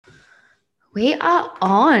We are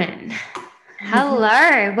on.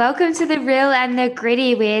 Hello, welcome to the Real and the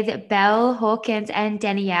Gritty with Belle Hawkins and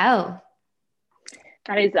Danielle.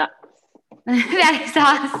 That is us. That is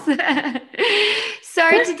us.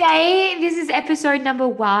 So today, this is episode number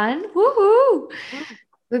one. Woohoo!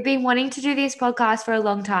 We've been wanting to do this podcast for a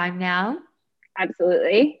long time now.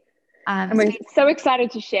 Absolutely. And It's we're been, so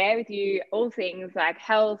excited to share with you all things like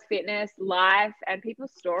health, fitness, life, and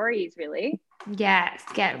people's stories, really. yes,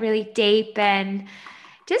 get really deep and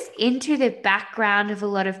just into the background of a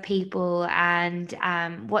lot of people and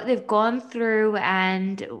what they've gone through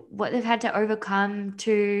and what they've had to overcome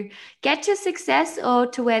to get to success or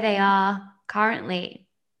to where they are currently.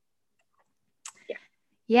 Yeah.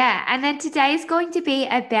 Yeah, and then today is going to be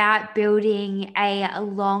about building a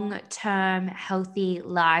long-term healthy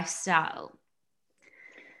lifestyle.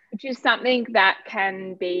 Which is something that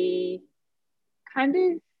can be kind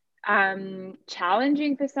of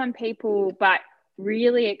challenging for some people, but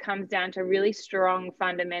really it comes down to really strong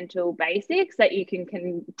fundamental basics that you can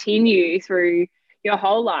continue through your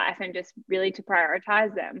whole life and just really to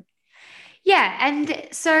prioritize them. Yeah, and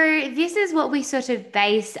so this is what we sort of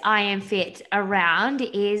base I Am Fit around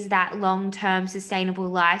is that long-term sustainable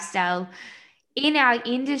lifestyle. In our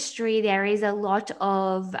industry, there is a lot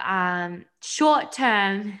of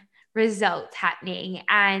short-term results happening,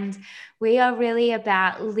 and we are really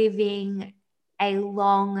about living a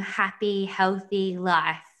long, happy, healthy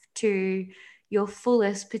life to your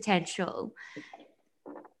fullest potential.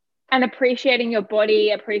 And appreciating your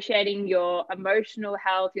body, appreciating your emotional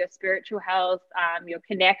health, your spiritual health, your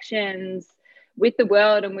connections with the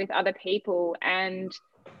world and with other people, and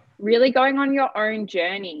really going on your own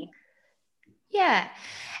journey. Yeah.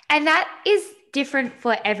 And that is different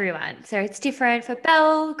for everyone. So it's different for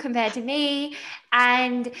Belle compared to me.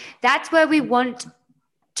 And that's where we want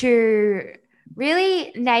to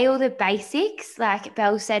really nail the basics, like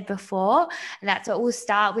Belle said before. And that's what we'll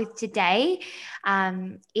start with today,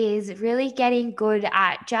 is really getting good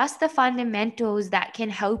at just the fundamentals that can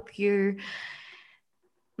help you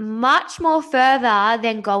much more further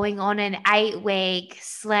than going on an 8 week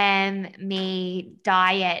slam me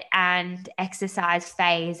diet and exercise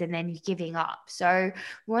phase and then you're giving up. So,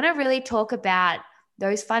 we want to really talk about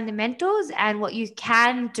those fundamentals and what you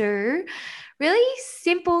can do. Really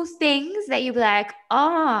simple things that you'll be like,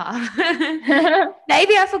 oh,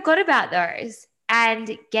 maybe I forgot about those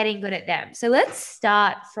and getting good at them. So, let's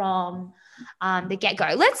start from the get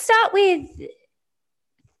go. Let's start with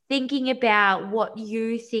thinking about what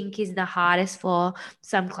you think is the hardest for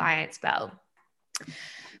some clients, Belle, um,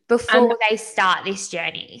 before they start this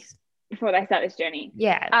journey. Before they start this journey,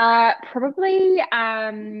 Yeah. probably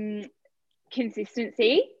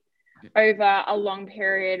consistency over a long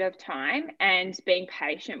period of time and being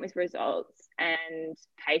patient with results and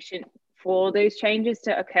patient for those changes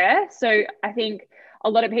to occur. So I think a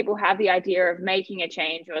lot of people have the idea of making a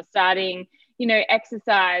change or starting,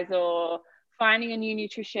 exercise or finding a new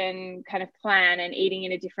nutrition kind of plan and eating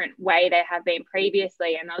in a different way they have been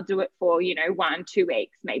previously. And they'll do it for, 1, 2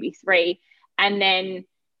 weeks, maybe three. And then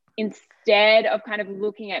instead of kind of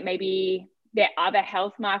looking at maybe there are other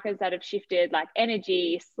health markers that have shifted, like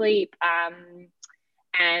energy, sleep,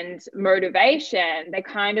 and motivation, they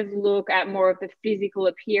kind of look at more of the physical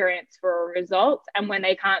appearance for a result. And when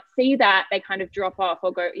they can't see that, they kind of drop off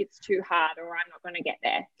or go, it's too hard, or I'm not going to get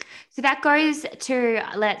there. So that goes to,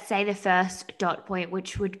 let's say, the first dot point,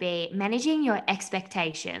 which would be managing your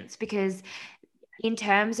expectations. Because in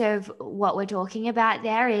terms of what we're talking about,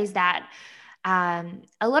 there is that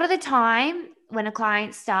a lot of the time when a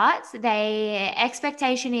client starts, their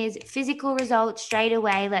expectation is physical results straight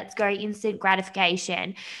away. Let's go instant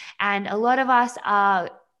gratification. And a lot of us are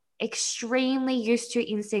extremely used to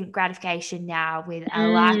instant gratification now with a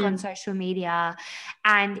like on social media,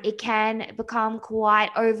 and it can become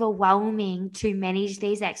quite overwhelming to manage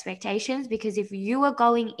these expectations, because if you are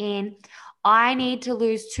going in, I need to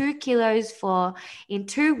lose 2 kilos for in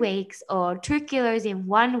 2 weeks or 2 kilos in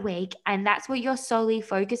 1 week, and that's what you're solely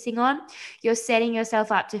focusing on, you're setting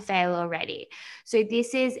yourself up to fail already. So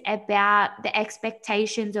this is about the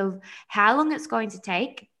expectations of how long it's going to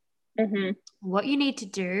take, Mm-hmm. what you need to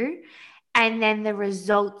do, and then the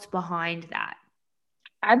results behind that.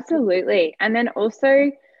 Absolutely. And then also,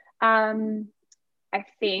 I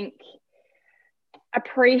think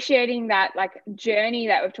appreciating that like journey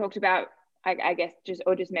that we've talked about, I guess just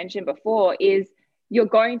mentioned before, is you're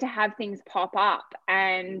going to have things pop up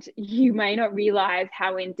and you may not realize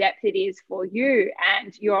how in depth it is for you,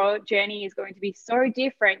 and your journey is going to be so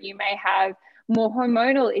different. You may have more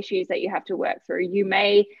hormonal issues that you have to work through. You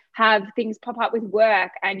may have things pop up with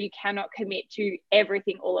work and you cannot commit to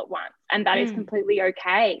everything all at once. And that is completely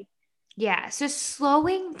okay. Yeah, so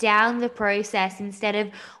slowing down the process instead of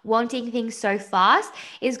wanting things so fast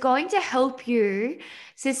is going to help you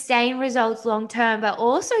sustain results long term, but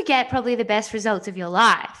also get probably the best results of your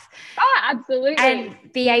life. Oh, absolutely. And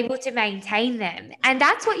be able to maintain them. And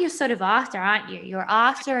that's what you're sort of after, aren't you? You're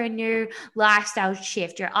after a new lifestyle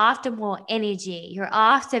shift. You're after more energy. You're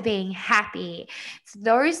after being happy. It's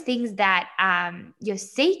those things that you're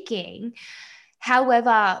seeking.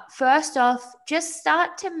 However, first off, just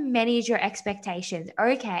start to manage your expectations.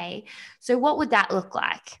 Okay, so what would that look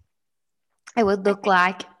like? It would look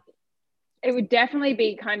like it would definitely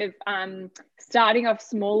be kind of starting off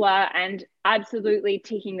smaller and absolutely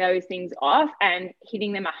ticking those things off and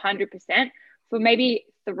hitting them 100% for maybe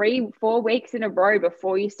 3-4 weeks in a row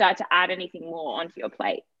before you start to add anything more onto your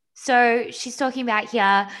plate. So she's talking about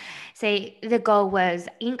here, say the goal was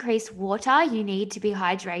increase water. You need to be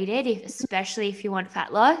hydrated, especially if you want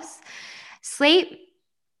fat loss. Sleep,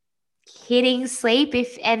 hitting sleep.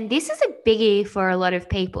 And this is a biggie for a lot of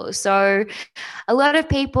people. So a lot of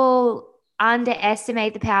people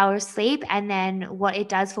underestimate the power of sleep and then what it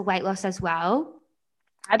does for weight loss as well.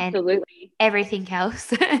 Absolutely. And everything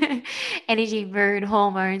else, energy, mood,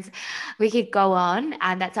 hormones, we could go on.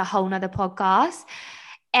 And that's a whole nother podcast.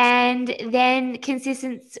 And then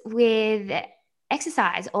consistent with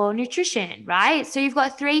exercise or nutrition, right? So you've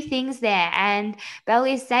got 3 things there. And Belle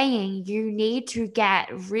is saying you need to get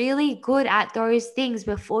really good at those things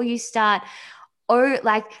before you start or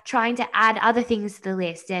like trying to add other things to the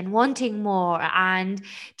list and wanting more. And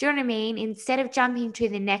do you know what I mean? Instead of jumping to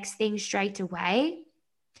the next thing straight away,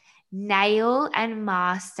 nail and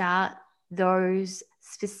master those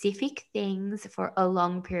specific things for a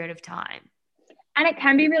long period of time. And it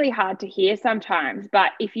can be really hard to hear sometimes,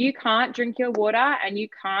 but if you can't drink your water and you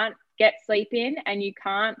can't get sleep in and you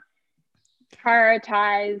can't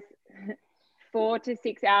prioritize 4 to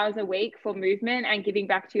 6 hours a week for movement and giving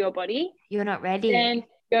back to your body, you're not ready. Then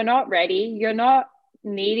you're not ready. You're not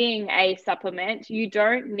needing a supplement. You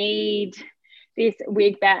don't need this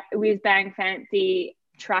whiz bang fancy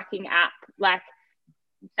tracking app. Like,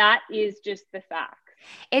 that is just the fact.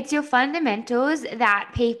 It's your fundamentals that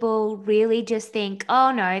people really just think, oh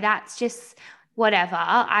no, that's just whatever.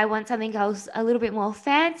 I want something else a little bit more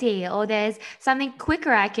fancy, or there's something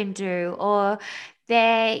quicker I can do, or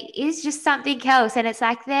there is just something else. And it's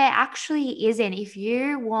like there actually isn't. If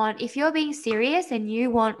you're being serious and you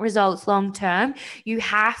want results long term, you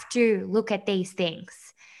have to look at these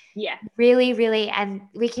things. Yeah. Really, really. And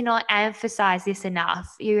we cannot emphasize this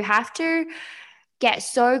enough. You have to get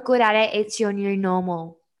so good at it, it's your new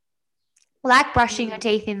normal. Like brushing your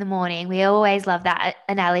teeth in the morning. We always love that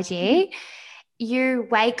analogy. You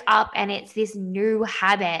wake up and it's this new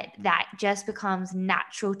habit that just becomes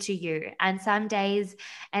natural to you. And some days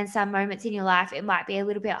and some moments in your life, it might be a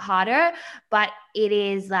little bit harder, but it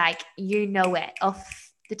is like, you know it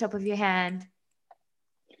off the top of your hand.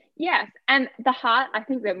 Yes. And I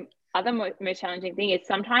think the other most challenging thing is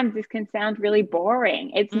sometimes this can sound really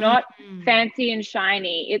boring. It's not fancy and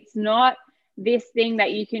shiny. It's not this thing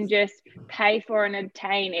that you can just pay for and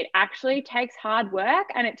obtain. It actually takes hard work,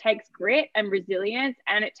 and it takes grit and resilience,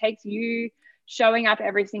 and it takes you showing up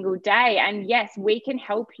every single day. And yes, we can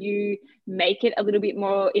help you make it a little bit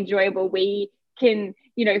more enjoyable. We can,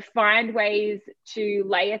 find ways to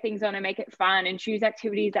layer things on and make it fun and choose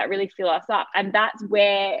activities that really fill us up. And that's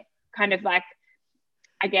where kind of like,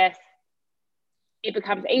 I guess, it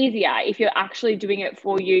becomes easier. If you're actually doing it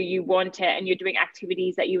for you, you want it, and you're doing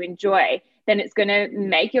activities that you enjoy, then it's going to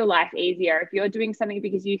make your life easier. If you're doing something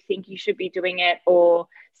because you think you should be doing it, or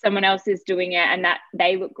someone else is doing it and that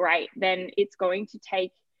they look great, then it's going to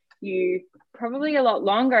take you probably a lot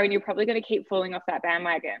longer, and you're probably going to keep falling off that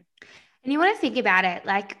bandwagon. And you want to think about it,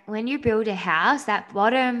 like when you build a house, that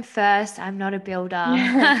bottom first, I'm not a builder,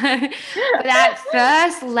 but that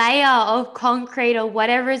first layer of concrete or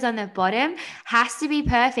whatever is on the bottom has to be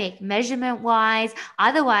perfect measurement wise.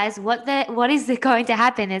 Otherwise, what is going to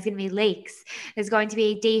happen? There's going to be leaks. There's going to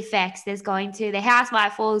be defects. The house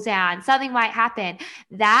might fall down. Something might happen.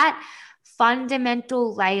 That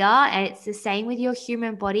fundamental layer, and it's the same with your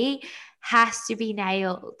human body, has to be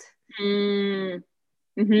nailed.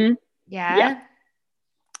 Mm-hmm. Yeah.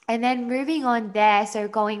 And then moving on there, so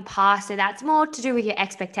going past it, that's more to do with your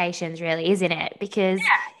expectations, really, isn't it? Because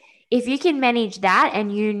if you can manage that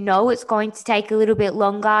and you know it's going to take a little bit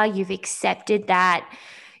longer, you've accepted that,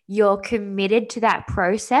 you're committed to that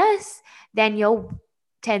process, then you're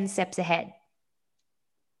 10 steps ahead.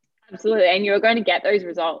 Absolutely. And you're going to get those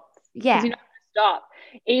results. Yeah. You're not stop.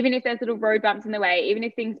 Even if there's little road bumps in the way, even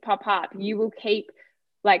if things pop up, you will keep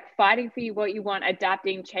like fighting for you what you want,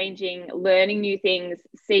 adapting, changing, learning new things,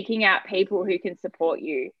 seeking out people who can support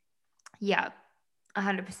you. Yeah,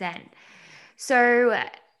 100%. So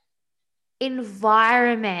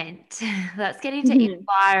environment. Let's get into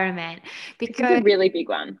environment This is because a really big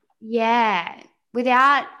one. yeah,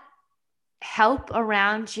 without help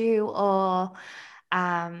around you or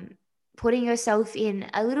putting yourself in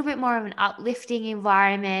a little bit more of an uplifting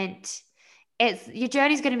environment, your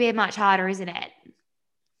journey's going to be much harder, isn't it?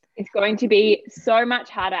 It's going to be so much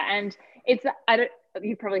harder. And it's,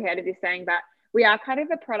 you've probably heard of this saying, but we are kind of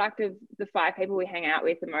a product of the 5 people we hang out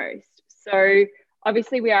with the most. So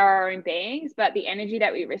obviously we are our own beings, but the energy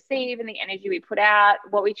that we receive and the energy we put out,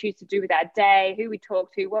 what we choose to do with our day, who we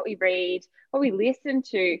talk to, what we read, what we listen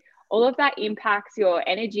to, all of that impacts your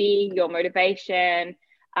energy, your motivation,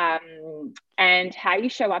 and how you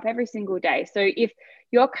show up every single day. So if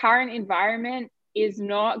your current environment is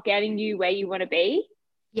not getting you where you want to be,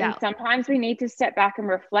 Yeah. then sometimes we need to step back and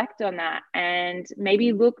reflect on that and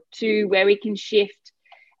maybe look to where we can shift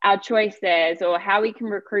our choices or how we can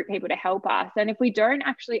recruit people to help us. And if we don't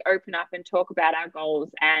actually open up and talk about our goals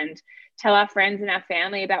and tell our friends and our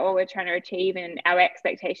family about what we're trying to achieve and our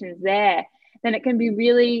expectations there, then it can be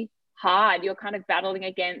really hard. You're kind of battling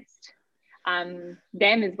against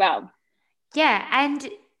them as well. Yeah, and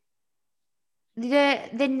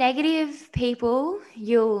the negative people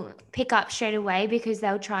you'll pick up straight away because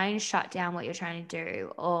they'll try and shut down what you're trying to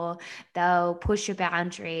do, or they'll push your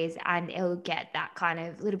boundaries, and it'll get that kind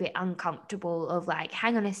of little bit uncomfortable of like,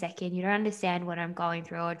 hang on a second, you don't understand what I'm going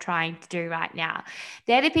through or trying to do right now.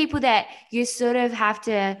 They're the people that you sort of have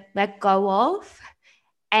to let go of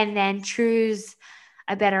and then choose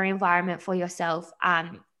a better environment for yourself,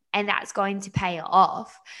 and that's going to pay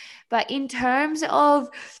off. But in terms of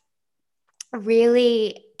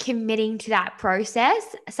really committing to that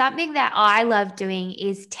process, something that I love doing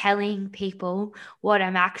is telling people what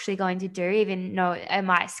I'm actually going to do, even though it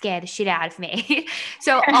might scare the shit out of me.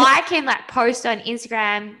 So I can like post on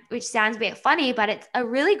Instagram, which sounds a bit funny, but it's a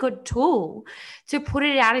really good tool to put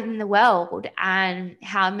it out in the world. And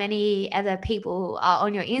how many other people are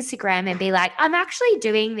on your Instagram and be like, I'm actually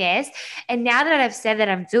doing this. And now that I've said that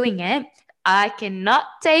I'm doing it, I cannot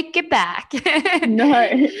take it back. No.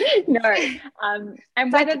 And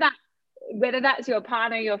Like, whether that's your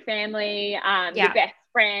partner, your family, your best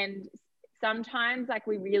friend, sometimes like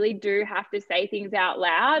we really do have to say things out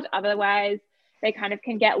loud. Otherwise, they kind of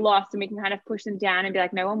can get lost and we can kind of push them down and be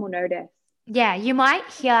like, no one will notice. yeah, you might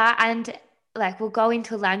hear, and like we'll go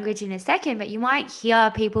into language in a second, but you might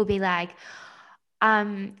hear people be like,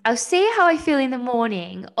 I'll see how I feel in the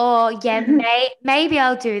morning, or yeah, maybe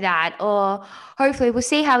I'll do that, or hopefully we'll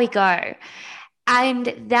see how we go.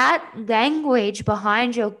 And that language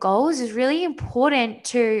behind your goals is really important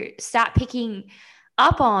to start picking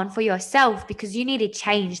up on for yourself, because you need to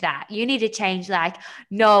change that. You need to change, like,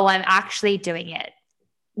 no, I'm actually doing it.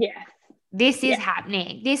 Yes. This is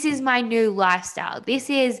happening. This is my new lifestyle. This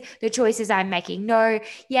is the choices I'm making. No,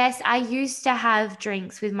 yes, I used to have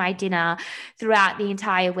drinks with my dinner throughout the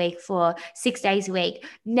entire week for 6 days a week.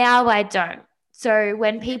 Now I don't. So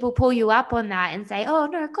when people pull you up on that and say, oh,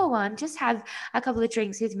 no, go on, just have a couple of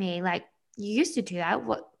drinks with me. Like, you used to do that.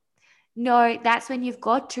 What? No, that's when you've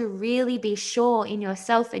got to really be sure in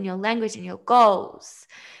yourself and your language and your goals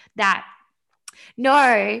that,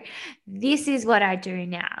 no, this is what I do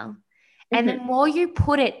now. And the more you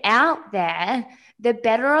put it out there, the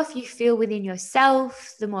better off you feel within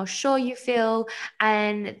yourself, the more sure you feel,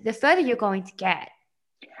 and the further you're going to get.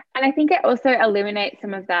 And I think it also eliminates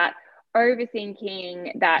some of that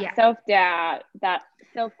overthinking, that self-doubt, that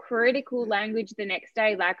self-critical language the next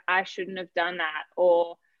day, like I shouldn't have done that,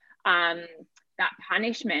 or that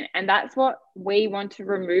punishment. And that's what we want to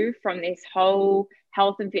remove from this whole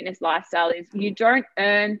health and fitness lifestyle is you don't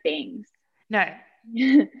earn things. No.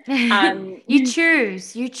 You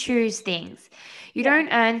choose things. You don't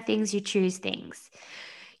earn things, you choose things.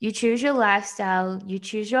 You choose your lifestyle, you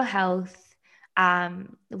choose your health.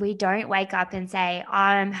 We don't wake up and say,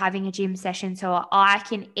 I'm having a gym session so I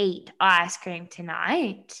can eat ice cream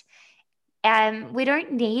tonight. We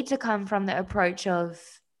don't need to come from the approach of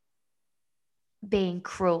being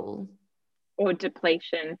cruel or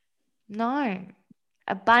depletion. No.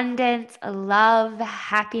 Abundance, love,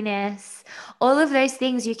 happiness, all of those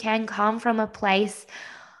things, you can come from a place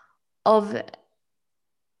of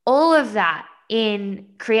all of that in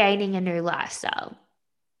creating a new lifestyle.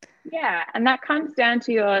 Yeah, and that comes down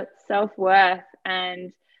to your self-worth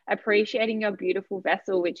and appreciating your beautiful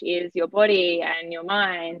vessel, which is your body and your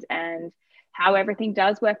mind, and how everything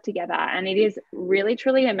does work together. And it is really,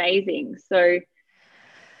 truly amazing. So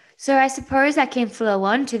I suppose that can flow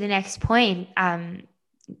on to the next point,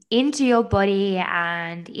 into your body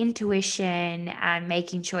and intuition and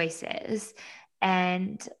making choices.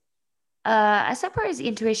 And I suppose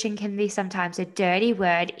intuition can be sometimes a dirty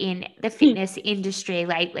word in the fitness industry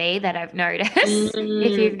lately that I've noticed,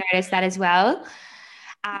 if you've noticed that as well.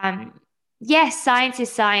 Yes, science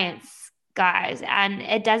is science, guys, and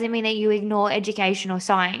it doesn't mean that you ignore educational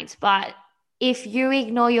science, but if you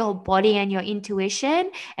ignore your body and your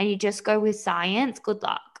intuition and you just go with science, good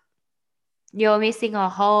luck. You're missing a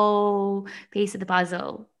whole piece of the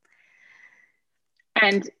puzzle.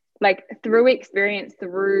 And like through experience,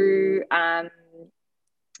 through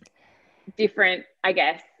different, I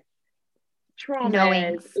guess, traumas,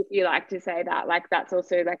 Knowings. if you like to say that, like that's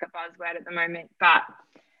also like a buzzword at the moment. But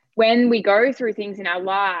when we go through things in our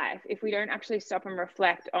life, if we don't actually stop and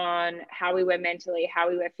reflect on how we were mentally, how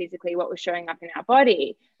we were physically, what was showing up in our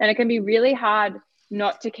body, then it can be really hard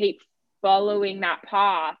not to keep following that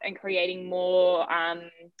path and creating more, I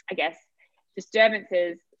guess,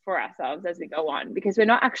 disturbances for ourselves as we go on, because we're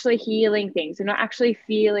not actually healing things. We're not actually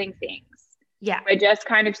feeling things. Yeah. We're just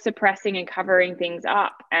kind of suppressing and covering things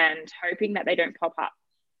up and hoping that they don't pop up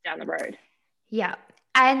down the road. Yeah.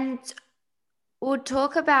 And we'll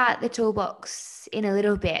talk about the toolbox in a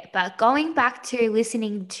little bit, but going back to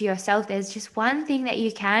listening to yourself, there's just one thing that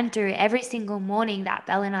you can do every single morning that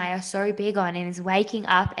Belle and I are so big on, and is waking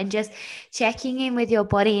up and just checking in with your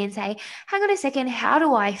body and say, hang on a second, how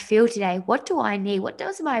do I feel today? What do I need? What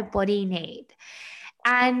does my body need?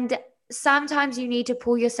 And sometimes you need to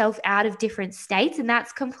pull yourself out of different states, and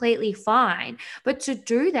that's completely fine. But to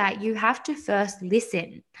do that, you have to first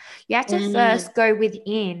listen. You have to first go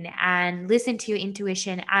within and listen to your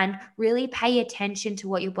intuition and really pay attention to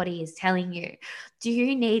what your body is telling you. Do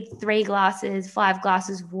you need 3 glasses, 5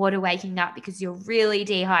 glasses of water waking up because you're really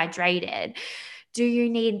dehydrated? Do you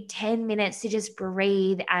need 10 minutes to just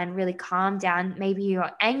breathe and really calm down? Maybe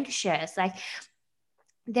you're anxious. Like,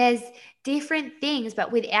 there's different things,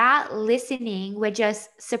 but without listening, we're just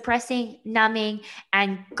suppressing, numbing,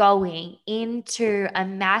 and going into a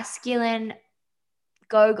masculine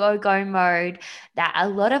go, go, go mode that a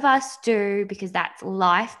lot of us do because that's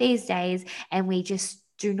life these days. And we just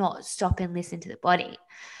do not stop and listen to the body.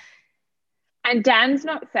 And Dan's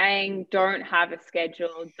not saying don't have a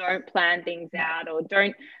schedule, don't plan things out, or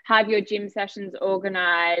don't have your gym sessions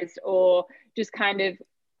organized, or just kind of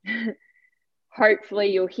hopefully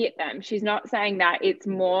you'll hit them. She's not saying that. It's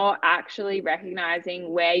more actually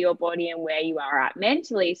recognizing where your body and where you are at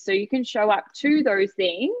mentally, so you can show up to those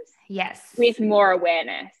things with more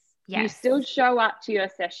awareness. You still show up to your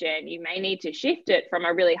session. You may need to shift it from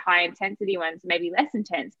a really high intensity one to maybe less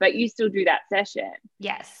intense, but you still do that session.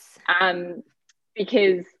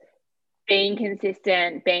 Because being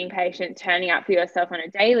consistent, being patient, turning up for yourself on a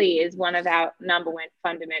daily is one of our number one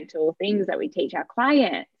fundamental things that we teach our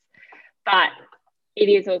clients. But it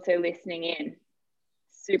is also listening in.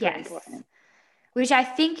 Super important. Which I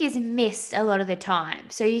think is missed a lot of the time.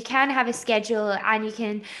 So you can have a schedule and you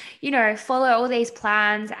can, follow all these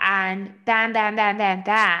plans and bam, bam, bam, bam,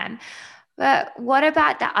 bam. But what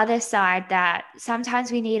about the other side, that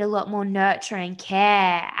sometimes we need a lot more nurture and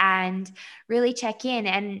care and really check in?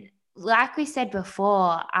 And like we said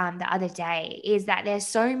before, the other day, is that there's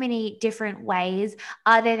so many different ways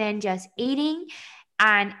other than just eating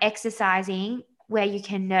and exercising where you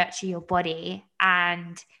can nurture your body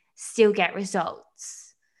and still get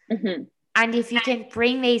results. And if you can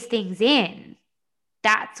bring these things in,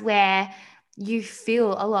 that's where you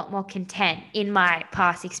feel a lot more content, in my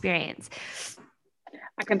past experience.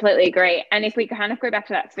 I completely agree. And if we kind of go back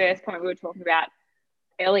to that first point we were talking about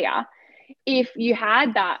earlier, if you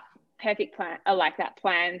had that perfect plan, or like that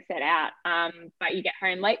plan set out, but you get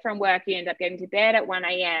home late from work, you end up getting to bed at 1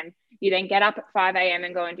 a.m., you then get up at 5 a.m.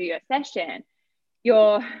 and go and do your session,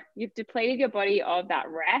 you've depleted your body of that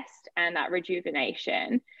rest and that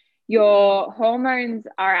rejuvenation. Your hormones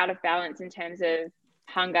are out of balance in terms of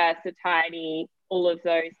hunger, satiety, all of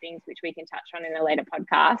those things, which we can touch on in a later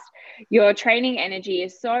podcast. Your training energy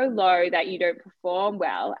is so low that you don't perform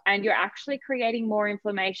well, and you're actually creating more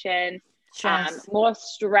inflammation, more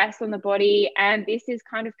stress on the body, and this is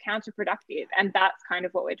kind of counterproductive, and that's kind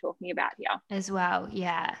of what we're talking about here as well.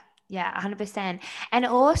 Yeah, 100%. And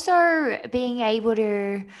also being able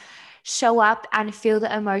to show up and feel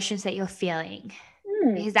the emotions that you're feeling,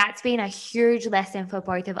 because that's been a huge lesson for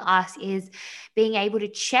both of us, is being able to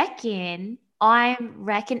check in and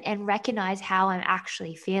recognize how I'm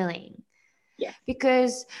actually feeling.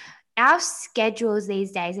 Because our schedules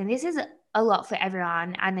these days, and this is a lot for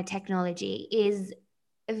everyone, and the technology is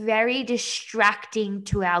very distracting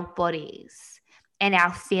to our bodies and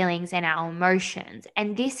our feelings and our emotions.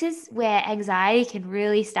 And this is where anxiety can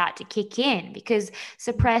really start to kick in, because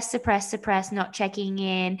suppress, not checking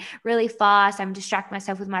in really fast. I'm distracting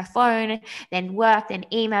myself with my phone, then work, then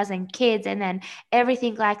emails, and kids, and then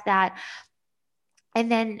everything like that.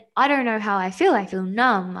 And then I don't know how I feel. I feel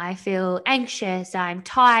numb. I feel anxious. I'm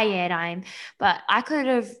tired. But I could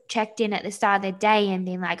have checked in at the start of the day and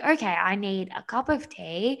been like, okay, I need a cup of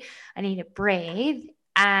tea. I need to breathe.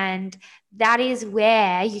 And that is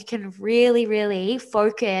where you can really, really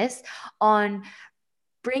focus on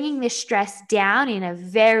bringing the stress down in a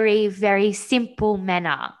very, very simple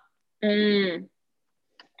manner. Mm.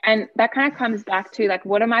 And that kind of comes back to like,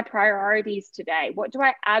 what are my priorities today? What do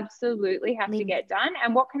I absolutely have to get done?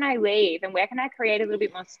 And what can I leave? And where can I create a little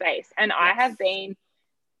bit more space? And I have been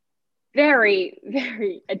very,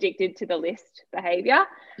 very addicted to the list behavior.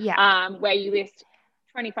 Where you list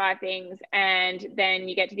 25 things and then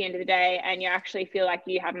you get to the end of the day and you actually feel like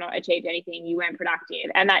you have not achieved anything, you weren't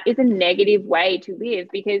productive. And that is a negative way to live,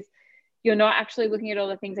 because you're not actually looking at all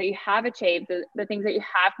the things that you have achieved, the things that you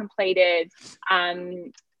have completed.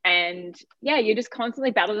 And yeah, you're just constantly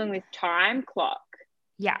battling with time clock.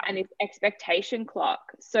 And this expectation clock.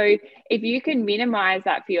 So if you can minimize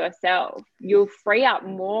that for yourself, you'll free up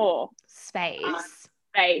more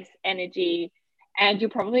space, energy, and you'll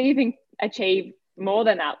probably even achieve more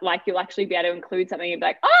than that. Like, you'll actually be able to include something and be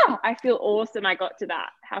like, oh, I feel awesome, I got to that.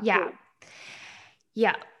 How cool.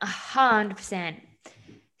 Yeah, 100%.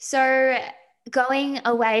 So going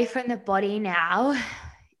away from the body now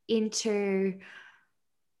into,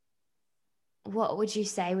 what would you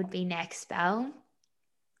say would be next, Belle?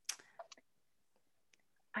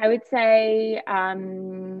 I would say, I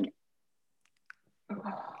know.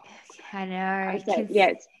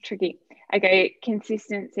 It's tricky. I go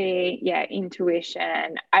consistency,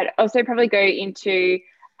 intuition. I'd also probably go into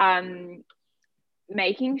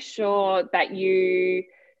making sure that you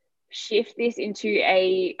shift this into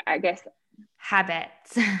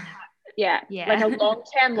habits. Like a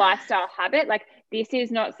long-term lifestyle habit. Like, this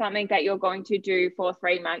is not something that you're going to do for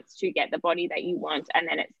 3 months to get the body that you want and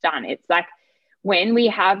then it's done. It's like, when we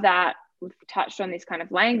have that, we've touched on this kind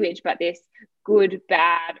of language, but this good,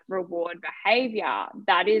 bad, reward behavior,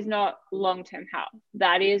 that is not long-term health.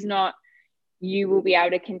 That is not, you will be able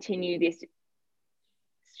to continue this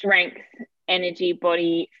strength, energy,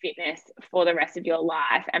 body, fitness for the rest of your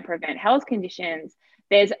life and prevent health conditions.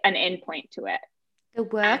 There's an end point to it.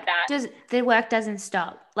 The work doesn't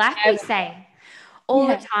stop. Like we say all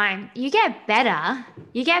the time, you get better.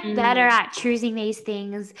 You get better at choosing these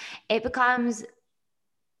things. It becomes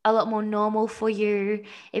a lot more normal for you.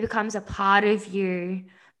 It becomes a part of you.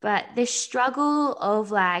 But the struggle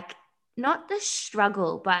of not the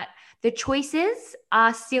struggle, but the choices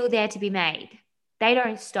are still there to be made. They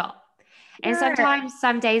don't stop. And sometimes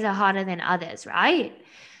some days are harder than others, right?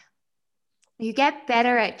 You get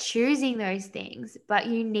better at choosing those things, but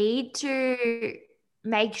you need to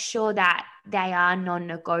make sure that they are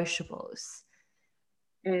non-negotiables.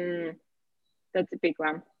 That's a big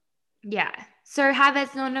one. Yeah. So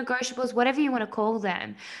habits, non-negotiables, whatever you want to call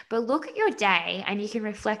them. But look at your day, and you can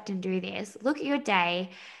reflect and do this. Look at your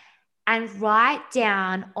day and write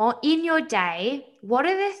down in your day, what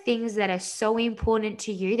are the things that are so important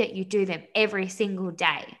to you that you do them every single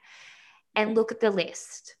day? And look at the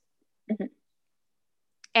list. Mm-hmm.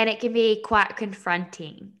 And it can be quite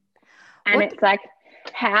confronting. And it's like,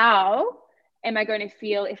 how am I going to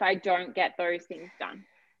feel if I don't get those things done?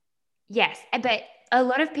 Yes, but a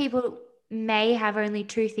lot of people may have only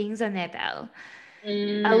 2 things on their bell.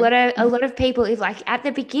 A lot of people, if like at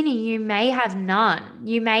the beginning, you may have none.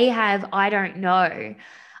 You may have, I don't know.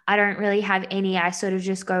 I don't really have any. I sort of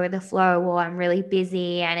just go with the flow, or I'm really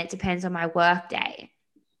busy and it depends on my work day.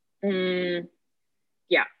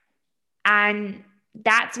 Yeah. And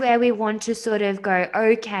that's where we want to sort of go,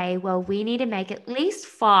 okay, well, we need to make at least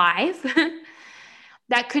 5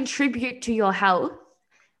 that contribute to your health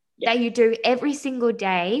that you do every single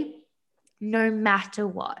day, no matter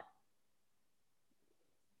what.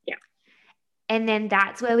 Yeah. And then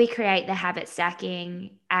that's where we create the habit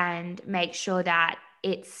stacking and make sure that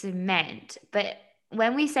it's cement. But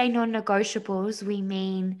when we say non-negotiables, we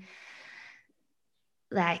mean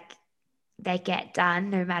like they get done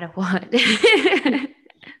no matter what.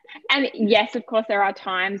 And yes, of course, there are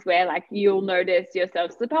times where like you'll notice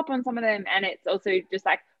yourself slip up on some of them. And it's also just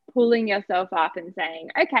like pulling yourself up and saying,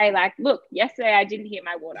 okay, like, look, yesterday I didn't hit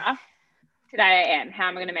my water. Today I am. How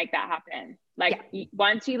am I going to make that happen? Like,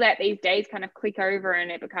 once you let these days kind of click over and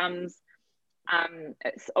it becomes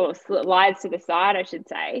or slides to the side, I should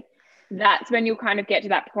say, that's when you'll kind of get to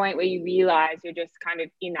that point where you realize you're just kind of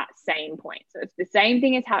in that same point. So if the same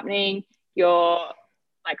thing is happening, you're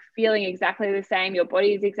like feeling exactly the same, your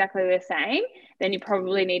body is exactly the same, then you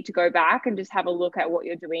probably need to go back and just have a look at what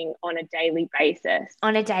you're doing on a daily basis.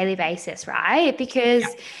 On a daily basis, right? Because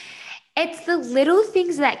it's the little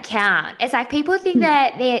things that count. It's like people think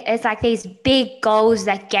that it's like these big goals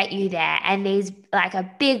that get you there, and these like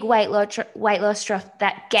a big weight loss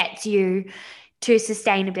that gets you to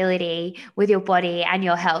sustainability with your body and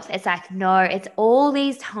your health. It's like, no, it's all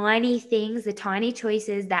these tiny things, the tiny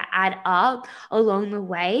choices that add up along the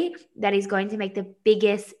way that is going to make the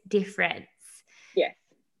biggest difference. Yes.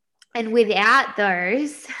 And without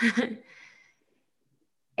those,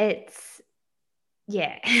 it's,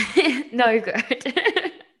 yeah, no good.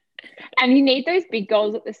 And you need those big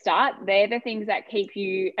goals at the start. They're the things that keep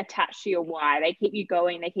you attached to your why. They keep you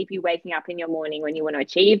going. They keep you waking up in your morning when you want to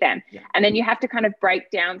achieve them. Yeah. And then you have to kind of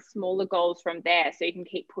break down smaller goals from there so you can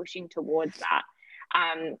keep pushing towards that.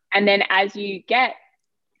 And then as you get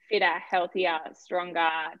fitter, healthier, stronger,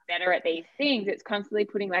 better at these things, it's constantly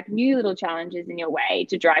putting like new little challenges in your way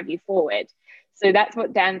to drive you forward. So that's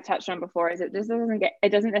what Dan touched on before, is it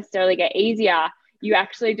doesn't necessarily get easier. You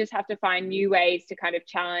actually just have to find new ways to kind of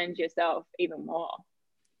challenge yourself even more.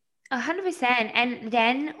 100%. And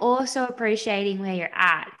then also appreciating where you're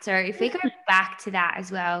at. So if we go back to that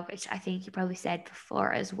as well, which I think you probably said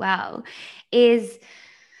before as well, is,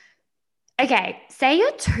 okay, say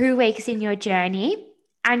you're 2 weeks in your journey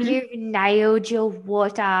and you've nailed your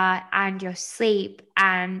water and your sleep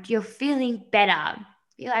and you're feeling better.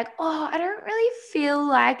 You're like, oh, I don't really feel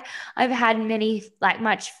like I've had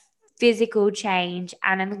much physical change,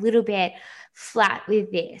 and I'm a little bit flat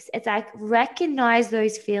with this. It's like, recognize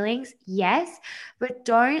those feelings, yes, but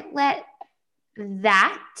don't let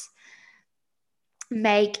that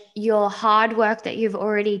make your hard work that you've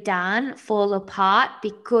already done fall apart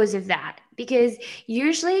because of that. Because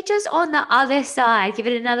usually just on the other side, give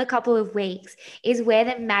it another couple of weeks, is where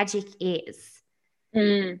the magic is.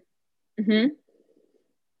 Mm-hmm.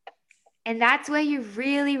 And that's where you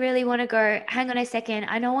really, really want to go, hang on a second,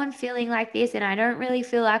 I know I'm feeling like this and I don't really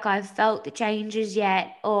feel like I've felt the changes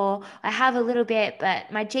yet, or I have a little bit,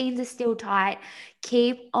 but my jeans are still tight.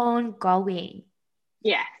 Keep on going.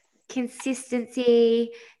 Yeah.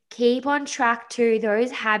 Consistency, keep on track to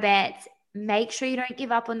those habits. Make sure you don't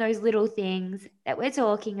give up on those little things that we're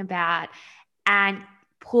talking about, and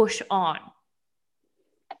push on.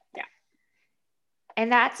 And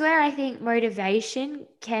that's where I think motivation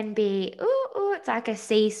can be, it's like a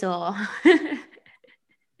seesaw.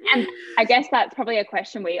 And I guess that's probably a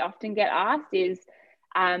question we often get asked is,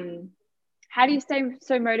 how do you stay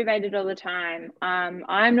so motivated all the time?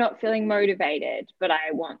 I'm not feeling motivated, but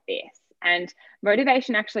I want this. And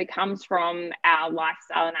motivation actually comes from our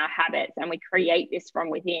lifestyle and our habits, and we create this from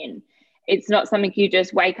within. It's not something you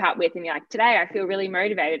just wake up with and you're like, today I feel really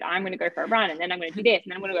motivated, I'm going to go for a run, and then I'm going to do this,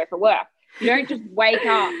 and then I'm going to go for work. You don't just wake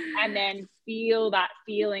up and then feel that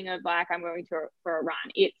feeling of like, I'm going for a run.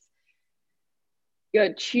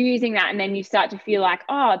 You're choosing that, and then you start to feel like,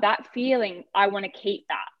 oh, that feeling, I want to keep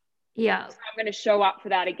that. Yeah. So I'm going to show up for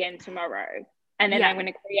that again tomorrow. And then I'm going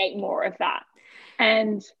to create more of that.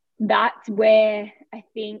 And that's where I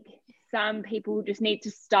think some people just need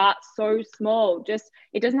to start so small.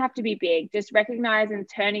 It doesn't have to be big. Just recognize and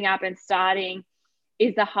turning up and starting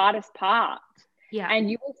is the hardest part. Yeah.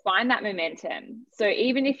 And you will find that momentum. So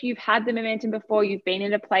even if you've had the momentum before, you've been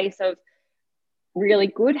in a place of really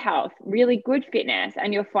good health, really good fitness,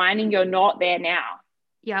 and you're finding you're not there now.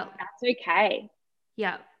 Yeah. That's okay.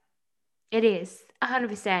 Yeah. It is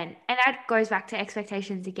 100%. And that goes back to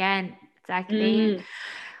expectations again. It's like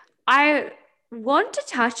I want to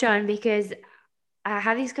touch on, because I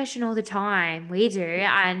have this question all the time. We do.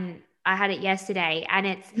 And I had it yesterday, and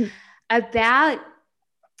it's about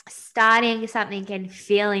starting something and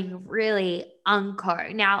feeling really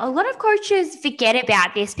unco. Now, a lot of coaches forget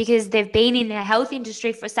about this because they've been in the health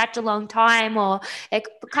industry for such a long time, or they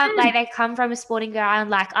come from a sporting ground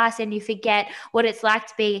like us, and you forget what it's like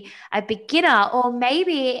to be a beginner. Or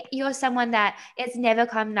maybe you're someone that it's never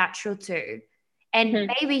come natural to, and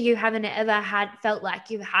maybe you haven't ever felt like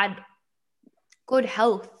you've had good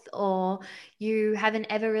health, or you haven't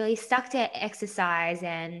ever really stuck to exercise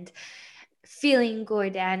and feeling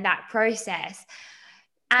good and that process.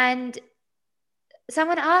 And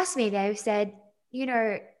someone asked me, they said,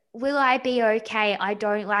 will I be okay? I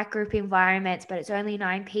don't like group environments, but it's only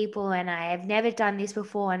 9 people and I have never done this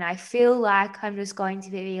before. And I feel like I'm just going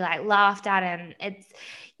to be like laughed at, and it's,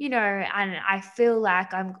 and I feel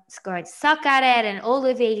like I'm going to suck at it, and all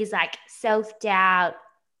of these like self-doubt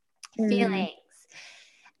Mm, feelings.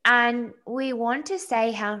 And we want to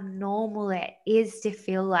say how normal it is to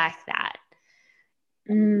feel like that,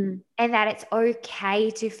 mm, and that it's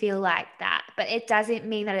okay to feel like that, but it doesn't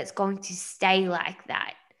mean that it's going to stay like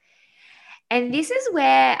that. And this is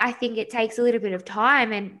where I think it takes a little bit of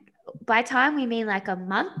time. And by time, we mean like a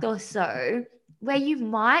month or so, where you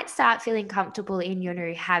might start feeling comfortable in your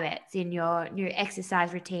new habits, in your new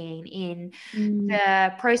exercise routine, in mm.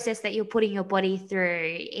 the process that you're putting your body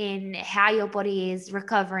through, in how your body is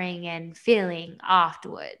recovering and feeling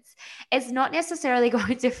afterwards. It's not necessarily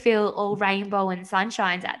going to feel all rainbow and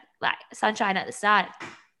sunshine at the start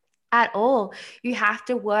at all. You have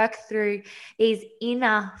to work through these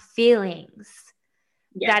inner feelings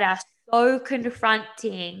Yeah. that are so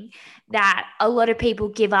confronting that a lot of people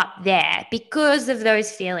give up there because of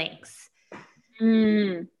those feelings.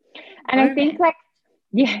 Mm. And I Own think it. like,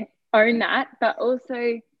 yeah, own that, but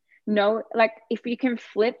also know, like, if you can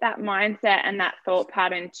flip that mindset and that thought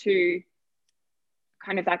pattern to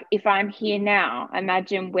kind of like, if I'm here now,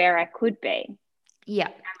 imagine where I could be, Yeah.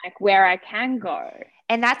 and like where I can go,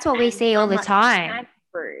 And that's what we and see how all the much I time. can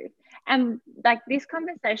improve. And like this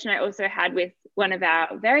conversation I also had with one of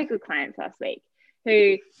our very good clients last week,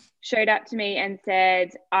 who showed up to me and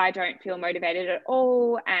said, I don't feel motivated at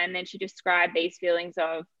all. And then she described these feelings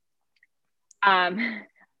of,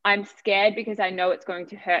 I'm scared because I know it's going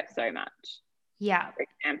to hurt so much, Yeah. for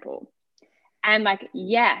example. And like,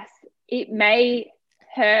 yes, it may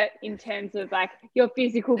hurt in terms of like your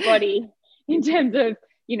physical body, in terms of,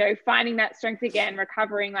 finding that strength again,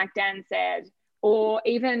 recovering, like Dan said, or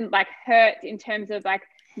even like hurt in terms of like,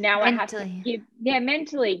 now I have to Mentally.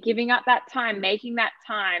 mentally giving up that time, making that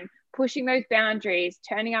time, pushing those boundaries,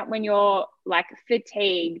 turning up when you're like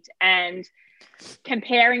fatigued and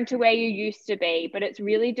comparing to where you used to be. But it's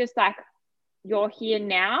really just like, you're here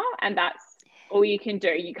now, and that's all you can do.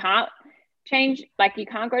 You can't change, like, you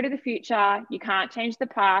can't go to the future, you can't change the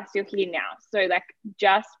past, you're here now. So like,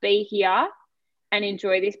 just be here and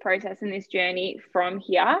enjoy this process and this journey from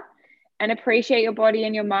here, and appreciate your body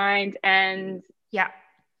and your mind. And Yeah.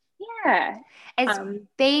 yeah, It's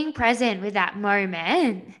being present with that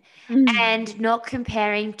moment and not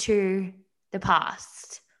comparing to the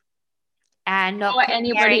past and not or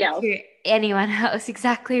anybody comparing else. to anyone else.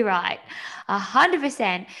 Exactly right.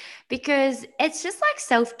 100%. Because it's just like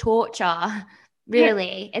self-torture,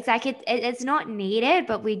 really. It's like it's not needed,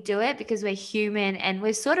 but we do it because we're human and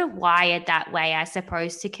we're sort of wired that way, I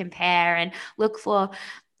suppose, to compare and look for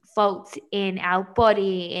faults in our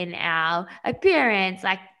body, in our appearance,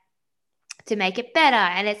 like to make it better.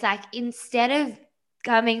 And it's like, instead of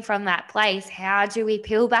coming from that place, how do we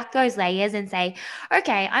peel back those layers and say,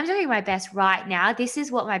 okay, I'm doing my best right now. This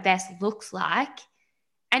is what my best looks like.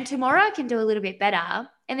 And tomorrow I can do a little bit better.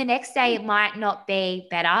 And the next day it might not be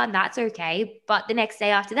better, and that's okay. But the next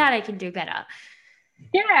day after that, I can do better.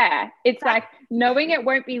 Yeah, it's like knowing it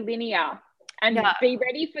won't be linear, and No. be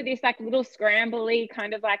ready for this like little scrambly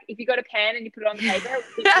kind of like, if you got a pen and you put it on the paper, it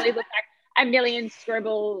will literally look like a million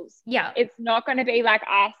scribbles. Yeah. It's not going to be like,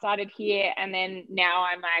 I started here and then now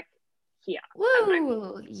I'm like here.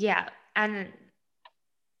 Woo. Yeah. And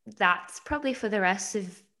that's probably for the rest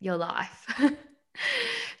of your life.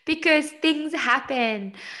 Because things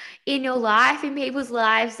happen in your life, in people's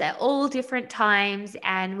lives at all different times,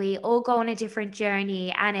 and we all go on a different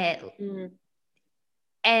journey,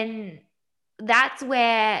 and that's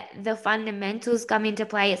where the fundamentals come into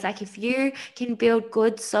play. It's like, if you can build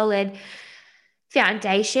good, solid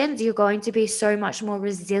foundations, you're going to be so much more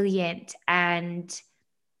resilient and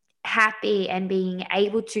happy and being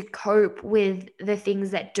able to cope with the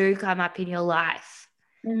things that do come up in your life.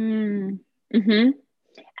 Mm-hmm.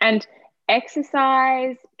 And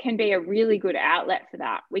exercise can be a really good outlet for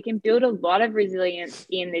that. We can build a lot of resilience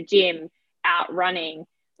in the gym, out running,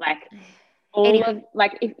 like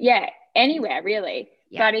anywhere really.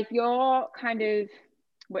 Yeah. But if you're kind of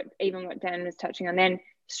what Dan was touching on then,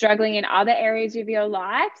 struggling in other areas of your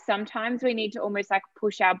life, sometimes we need to almost like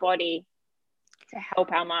push our body to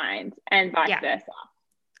help our mind, and vice versa.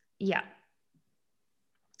 Yeah.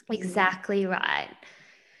 Exactly right.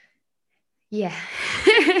 Yeah.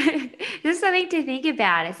 Just something to think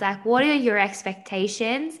about. It's like, what are your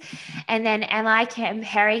expectations? And then, am I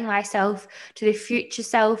comparing myself to the future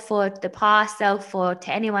self or the past self or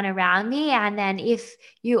to anyone around me? And then if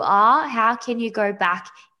you are, how can you go back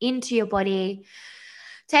into your body,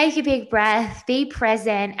 take a big breath, be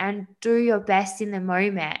present, and do your best in the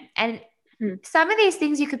moment. And some of these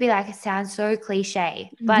things you could be like, it sounds so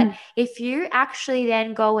cliche, but if you actually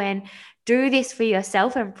then go and do this for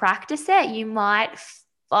yourself and practice it, you might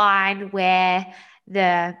find where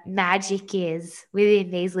the magic is within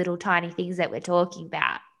these little tiny things that we're talking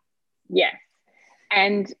about. Yes.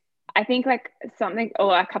 And I think like something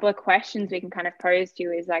or a couple of questions we can kind of pose to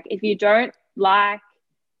you is like, if you don't like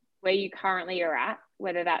where you currently are at,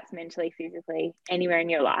 whether that's mentally, physically, anywhere in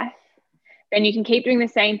your life, then you can keep doing the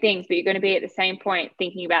same things, but you're going to be at the same point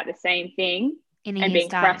thinking about the same thing and being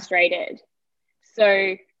frustrated.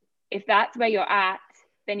 So if that's where you're at,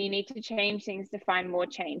 then you need to change things to find more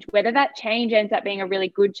change. Whether that change ends up being a really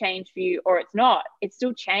good change for you or it's not, it's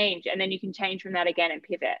still change. And then you can change from that again and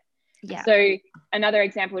pivot. Yeah. So another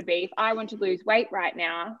example would be if I want to lose weight right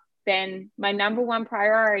now, then my number one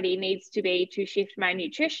priority needs to be to shift my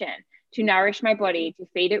nutrition, to nourish my body, to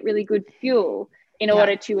feed it really good fuel in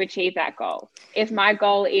order to achieve that goal. If my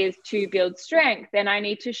goal is to build strength, then I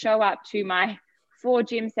need to show up to my 4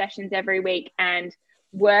 gym sessions every week and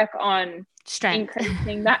work on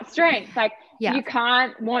increasing that strength. Like you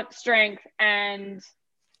can't want strength and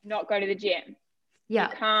not go to the gym. You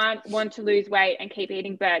can't want to lose weight and keep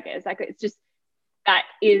eating burgers. Like it's just, that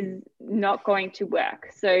is not going to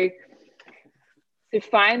work. So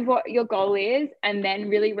find what your goal is and then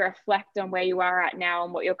really reflect on where you are at now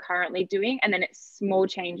and what you're currently doing. And then it's small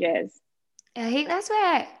changes. I think that's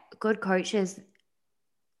where good coaches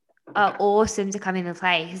are awesome to come into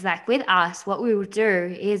play. Because like with us, what we will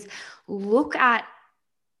do is look at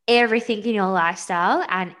everything in your lifestyle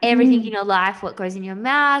and everything in your life, what goes in your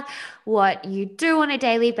mouth, what you do on a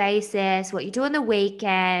daily basis, what you do on the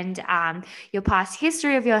weekend, your past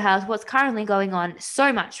history of your health, what's currently going on,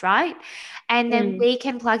 so much, right? And then we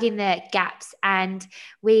can plug in the gaps, and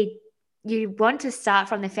you want to start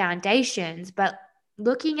from the foundations, but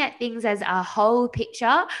looking at things as a whole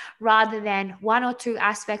picture rather than one or two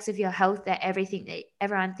aspects of your health, that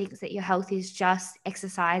everyone thinks that your health is just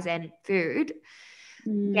exercise and food.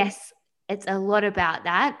 Yes, it's a lot about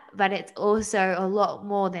that, but it's also a lot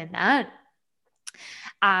more than that.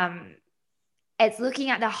 It's looking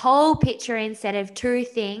at the whole picture instead of two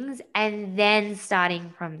things and then starting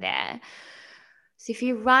from there. So if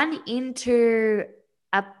you run into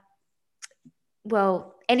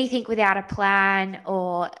anything without a plan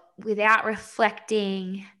or without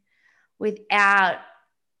reflecting, without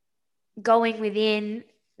going within,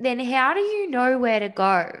 then how do you know where to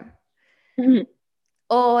go?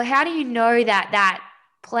 Or how do you know that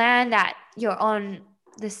plan that you're on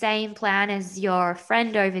the same plan as your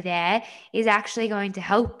friend over there is actually going to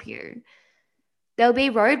help you? There'll be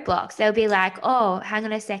roadblocks. They'll be like, oh, hang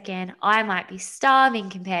on a second, I might be starving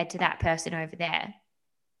compared to that person over there.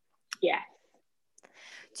 Yeah.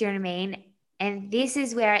 Do you know what I mean? And this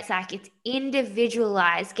is where it's like, it's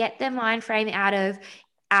individualized. Get the mind frame out of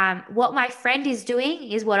what my friend is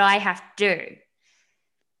doing is what I have to do.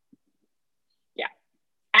 Yeah.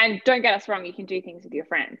 And don't get us wrong, you can do things with your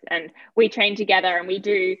friends. And we train together and we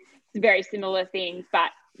do very similar things,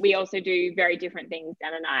 but we also do very different things,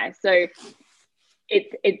 Dan and I. So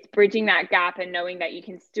it's bridging that gap and knowing that you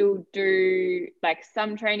can still do like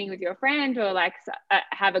some training with your friend or like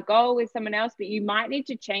have a goal with someone else, but you might need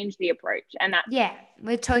to change the approach. And that's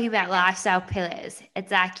we're talking about lifestyle pillars. It's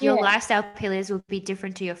like your lifestyle pillars will be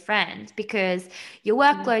different to your friends because your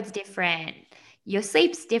workload's different, your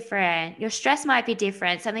sleep's different, your stress might be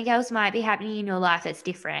different, something else might be happening in your life that's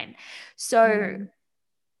different. So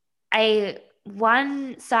a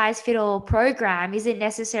one size fit all program isn't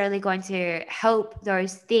necessarily going to help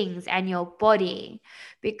those things and your body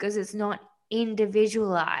because it's not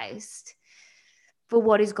individualized for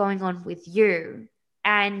what is going on with you.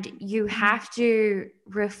 And you have to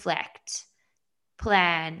reflect,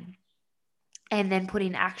 plan, and then put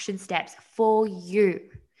in action steps for you.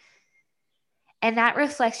 And that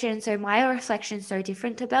reflection, so my reflection is so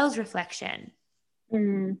different to Belle's reflection.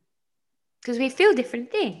 Because we feel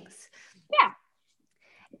different things. Yeah.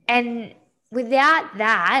 And without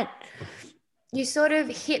that, you sort of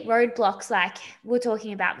hit roadblocks like we were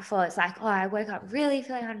talking about before. It's like, oh, I woke up really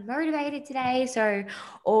feeling unmotivated today.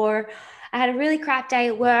 Or I had a really crap day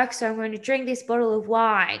at work, so I'm going to drink this bottle of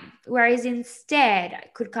wine. Whereas instead, I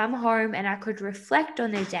could come home and I could reflect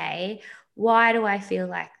on the day. Why do I feel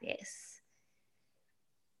like this?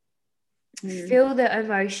 Feel the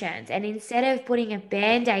emotions, and instead of putting a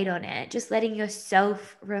band-aid on it, just letting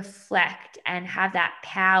yourself reflect and have that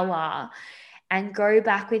power and go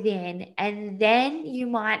back within, and then you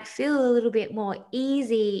might feel a little bit more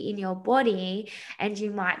easy in your body and you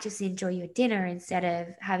might just enjoy your dinner instead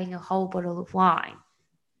of having a whole bottle of wine.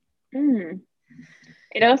 Mm.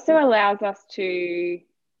 It also allows us to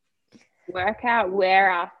work out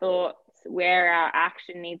where our thoughts, where our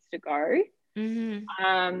action needs to go,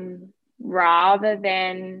 rather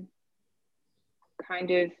than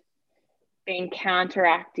kind of being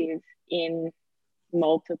counteractive in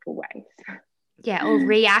multiple ways. Yeah, or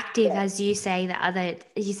reactive, Yeah. as you said the other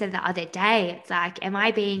day. It's like, am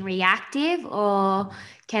I being reactive, or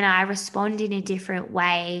can I respond in a different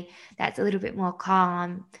way that's a little bit more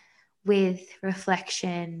calm with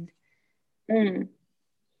reflection? Mm.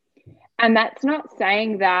 And that's not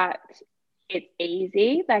saying that it's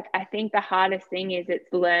easy. Like, I think the hardest thing is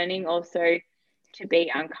it's learning also to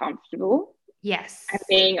be uncomfortable Yes. and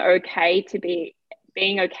being okay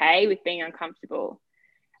with being uncomfortable,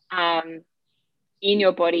 in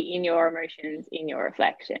your body, in your emotions, in your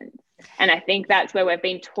reflections. And I think that's where we've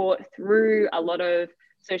been taught through a lot of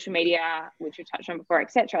social media, which we touched on before,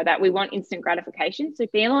 etc., that we want instant gratification. So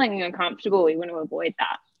feeling uncomfortable, we want to avoid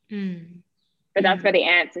that. But that's where the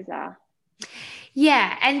answers are.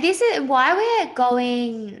 Yeah, and this is why we're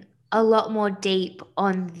going a lot more deep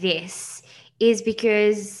on this, is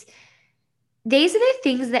because these are the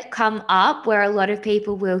things that come up where a lot of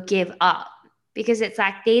people will give up, because it's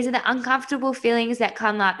like these are the uncomfortable feelings that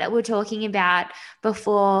come up that we're talking about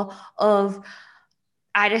before, of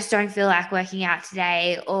I just don't feel like working out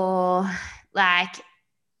today, or like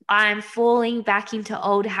I'm falling back into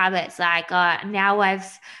old habits. Like now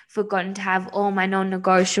I've forgotten to have all my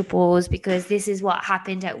non-negotiables because this is what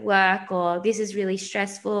happened at work, or this is really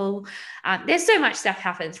stressful. There's so much stuff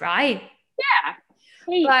happens, right? Yeah.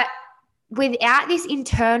 But without this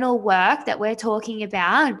internal work that we're talking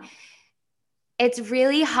about, it's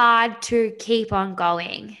really hard to keep on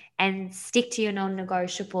going and stick to your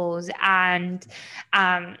non-negotiables and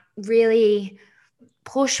really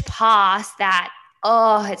push past that.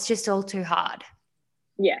 Oh, it's just all too hard.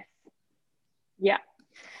 Yes. Yeah.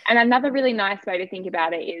 And another really nice way to think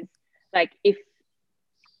about it is, like, if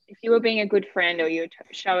you were being a good friend, or you're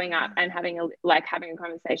showing up and having a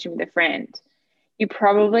conversation with a friend, you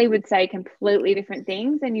probably would say completely different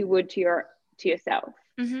things than you would to yourself.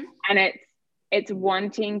 And it's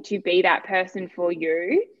wanting to be that person for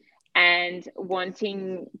you, and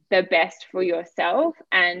wanting the best for yourself,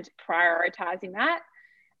 and prioritizing that.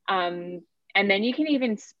 And then you can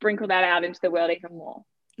even sprinkle that out into the world even more.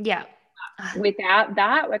 Yeah. Without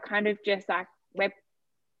that, we're kind of just like, we're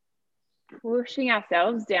pushing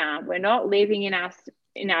ourselves down. We're not living in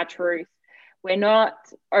our truth. We're not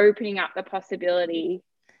opening up the possibility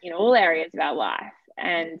in all areas of our life.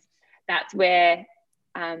 And that's where,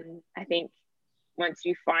 I think, once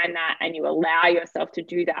you find that and you allow yourself to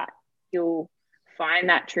do that, you'll find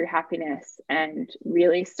that true happiness and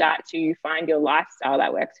really start to find your lifestyle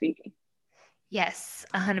that works for you. Yes,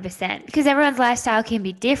 100%. Because everyone's lifestyle can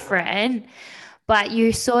be different, but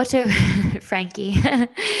you sort of, Frankie,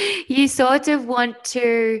 you sort of want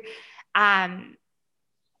to go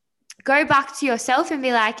back to yourself and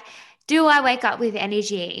be like, do I wake up with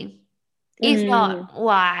energy? If not,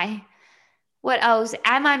 why? What else?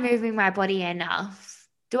 Am I moving my body enough?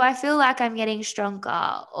 Do I feel like I'm getting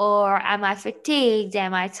stronger? Or am I fatigued?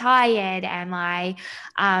 Am I tired? Am I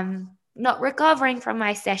not recovering from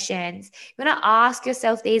my sessions? You want to ask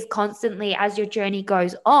yourself these constantly as your journey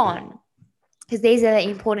goes on, because these are the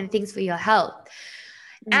important things for your health.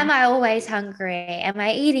 Am I always hungry? Am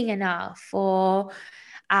I eating enough? Or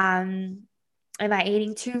am I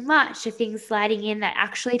eating too much? Are things sliding in that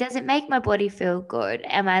actually doesn't make my body feel good?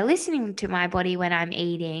 Am I listening to my body when I'm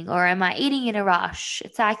eating, or am I eating in a rush?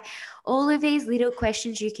 It's like all of these little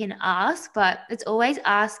questions you can ask, but it's always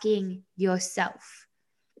asking yourself.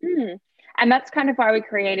 And that's kind of why we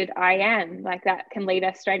created I Am. Like, that can lead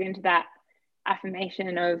us straight into that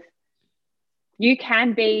affirmation of, you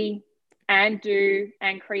can be and do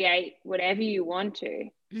and create whatever you want to.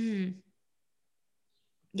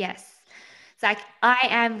 Yes. It's like, I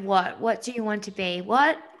am what? What do you want to be?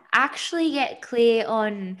 What? Actually get clear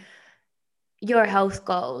on your health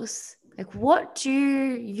goals. Like, what do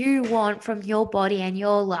you want from your body and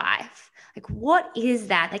your life? Like, what is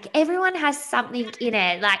that? Like, everyone has something in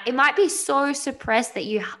it. Like, it might be so suppressed that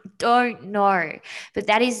you don't know, but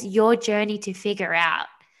that is your journey to figure out.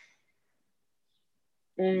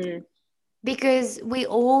 Because we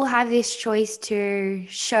all have this choice to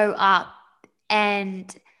show up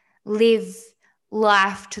and live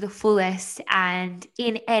life to the fullest and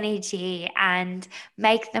in energy and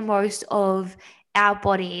make the most of our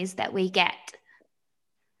bodies that we get.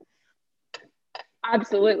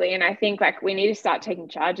 Absolutely. And I think, like, we need to start taking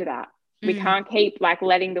charge of that. We can't keep, like,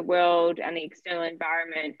 letting the world and the external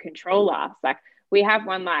environment control us. Like, we have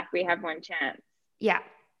one life, we have one chance. Yeah.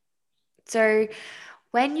 So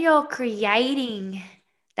when you're creating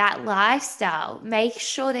that lifestyle, make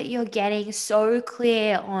sure that you're getting so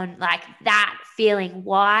clear on like that feeling,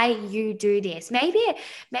 why you do this. Maybe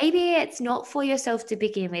it's not for yourself to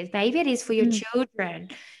begin with. Maybe it is for your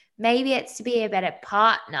children. Maybe it's to be a better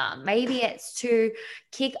partner. Maybe it's to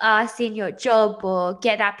kick ass in your job or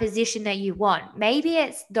get that position that you want. Maybe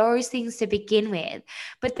it's those things to begin with,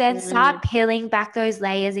 but then start peeling back those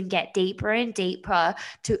layers and get deeper and deeper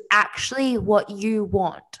to actually what you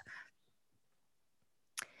want.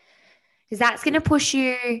 Because that's going to push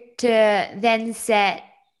you to then set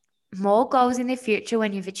more goals in the future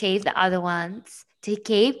when you've achieved the other ones, to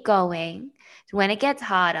keep going. So when it gets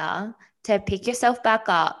harder, to pick yourself back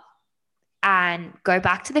up and go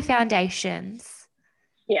back to the foundations.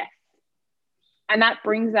 Yeah. And that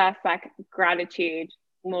brings us like gratitude,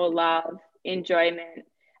 more love, enjoyment.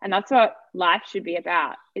 And that's what life should be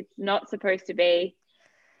about. It's not supposed to be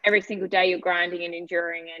every single day you're grinding and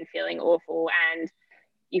enduring and feeling awful, and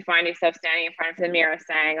you find yourself standing in front of the mirror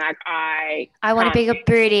saying like, I want a bigger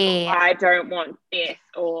booty. I don't want this,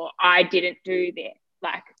 or I didn't do this.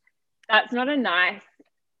 Like, that's not a nice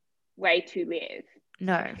way to live.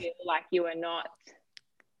 No. I feel like you are not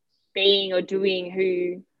being or doing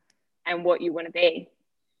who and what you want to be.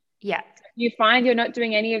 Yeah. So if you find you're not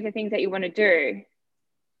doing any of the things that you want to do,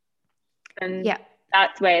 then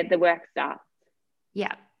that's where the work starts.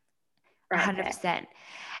 Yeah. 100%.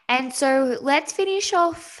 And so let's finish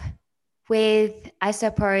off with, I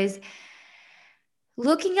suppose,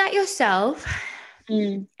 looking at yourself.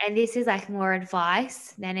 And this is like more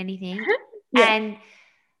advice than anything. And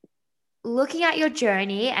looking at your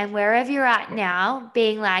journey and wherever you're at now,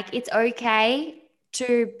 being like, it's okay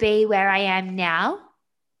to be where I am now.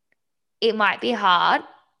 It might be hard,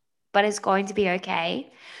 but it's going to be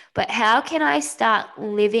okay. But how can I start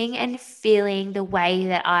living and feeling the way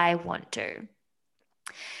that I want to?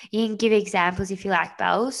 You can give examples if you like,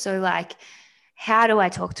 Belle. So like, how do I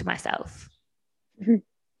talk to myself?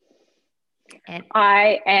 And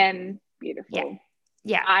I am beautiful.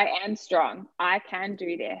 Yeah. I am strong. I can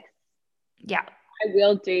do this. Yeah. I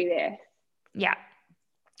will do this. Yeah.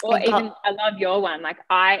 Or even, I love your one. Like,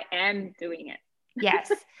 I am doing it.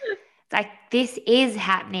 Yes. Like, this is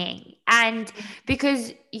happening. And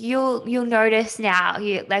because you'll notice now,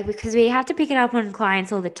 because we have to pick it up on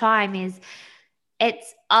clients all the time, is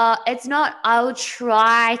it's not I'll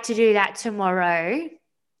try to do that tomorrow.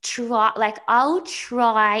 I'll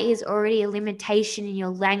try is already a limitation in your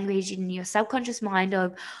language, in your subconscious mind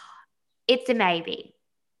of it's a maybe.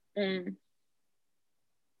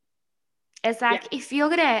 It's like, if you're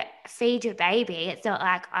going to feed your baby, it's not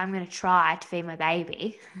like I'm going to try to feed my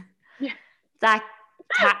baby. Yeah. It's like,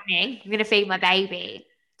 it's happening. I'm going to feed my baby.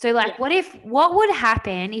 So like, what would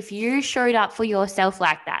happen if you showed up for yourself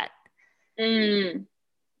like that?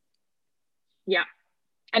 Yeah.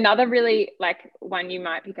 Another really like one you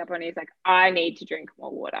might pick up on is like, I need to drink more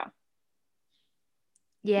water.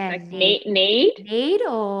 Yeah. Like need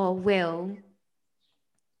or will?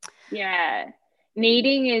 Yeah.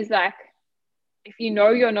 Needing is like, if you know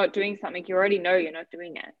you're not doing something, you already know you're not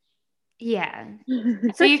doing it. Yeah.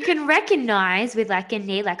 So you can recognize with like a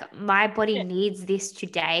need, like my body needs this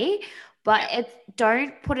today, but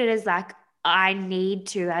don't put it as like I need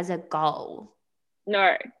to as a goal.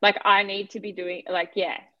 No, like I need to be doing like,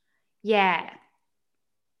 Yeah.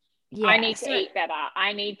 I need to eat better.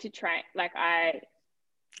 I need to train. Like I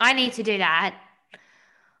need to do that.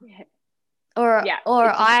 Yeah.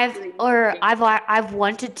 I've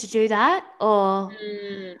wanted to do that, or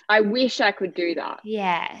I wish I could do that.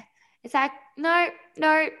 Yeah. It's like, no,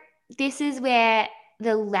 this is where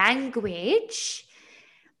the language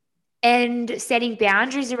and setting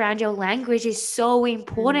boundaries around your language is so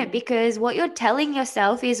important, because what you're telling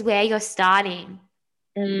yourself is where you're starting.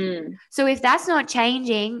 So if that's not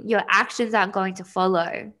changing, your actions aren't going to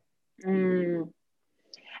follow. And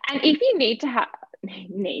if you need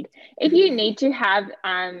to have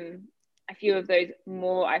a few of those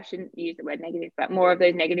more, I shouldn't use the word negative, but more of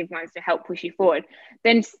those negative ones to help push you forward,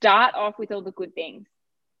 then start off with all the good things.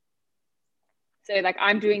 So like,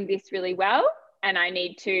 I'm doing this really well and I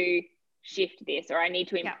need to shift this, or I need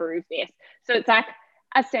to improve this. So it's like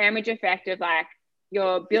a sandwich effect of like,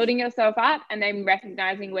 you're building yourself up and then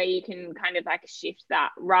recognizing where you can kind of like shift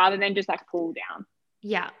that, rather than just like pull down.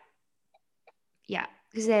 Yeah.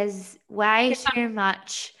 Because there's way too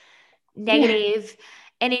much negative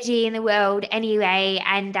energy in the world anyway.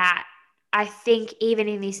 And that I think even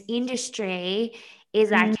in this industry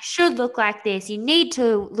is like, you should look like this. You need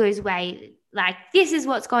to lose weight. like this is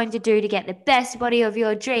what's going to do to get the best body of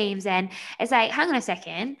your dreams. And it's like, hang on a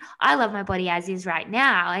second, I love my body as is right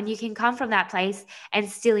now. And you can come from that place and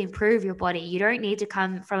still improve your body. You don't need to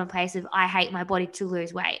come from a place of I hate my body to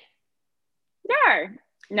lose weight.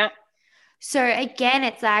 No. So again,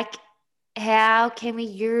 it's like, how can we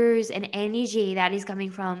use an energy that is coming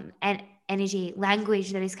from an energy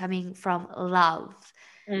language that is coming from love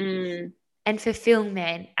and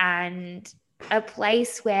fulfillment, and a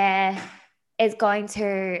place where it's going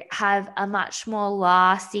to have a much more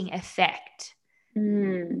lasting effect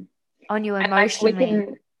on you emotionally.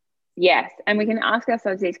 Yes. And we can ask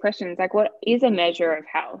ourselves these questions, like, what is a measure of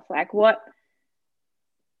health? Like, what,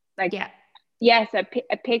 like, yeah. Yes,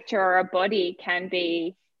 a picture or a body can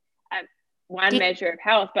be one measure of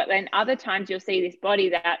health, but then other times you'll see this body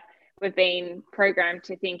that we've been programmed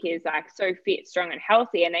to think is like so fit, strong, and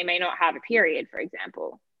healthy, and they may not have a period, for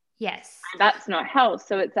example. Yes. And that's not health.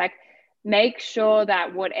 So it's like, make sure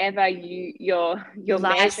that whatever your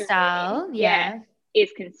lifestyle,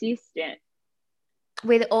 is consistent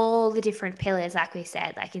with all the different pillars, like we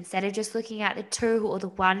said. Like, instead of just looking at the two or the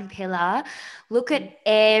one pillar, look at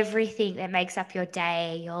everything that makes up your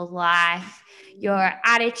day, your life, your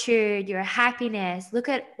attitude, your happiness. Look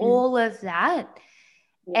at all of that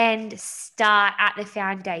and start at the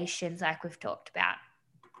foundations, like we've talked about.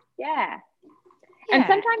 And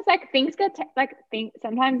sometimes like things get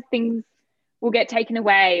sometimes things will get taken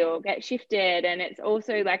away or get shifted, and it's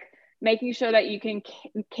also like making sure that you can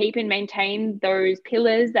keep and maintain those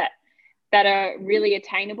pillars that are really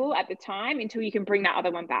attainable at the time until you can bring that other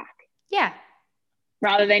one back. Yeah.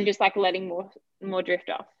 Rather than just like letting more drift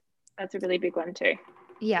off. That's a really big one too.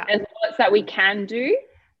 Yeah. There's lots that we can do,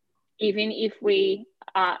 even if we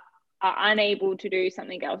are unable to do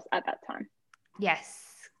something else at that time. Yes.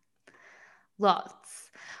 Lots.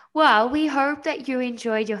 Well, we hope that you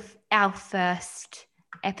enjoyed our first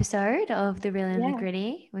episode of The Real and the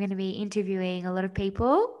Gritty. We're going to be interviewing a lot of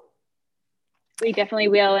people. We definitely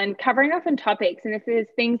will, and covering off on topics. And if there's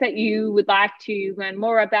things that you would like to learn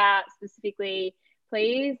more about specifically,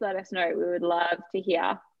 please let us know. We would love to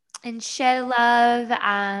hear. And share love,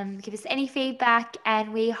 give us any feedback,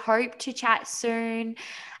 and we hope to chat soon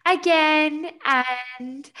again.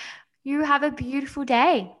 And you have a beautiful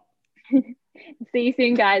day. See you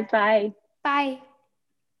soon, guys. Bye. Bye.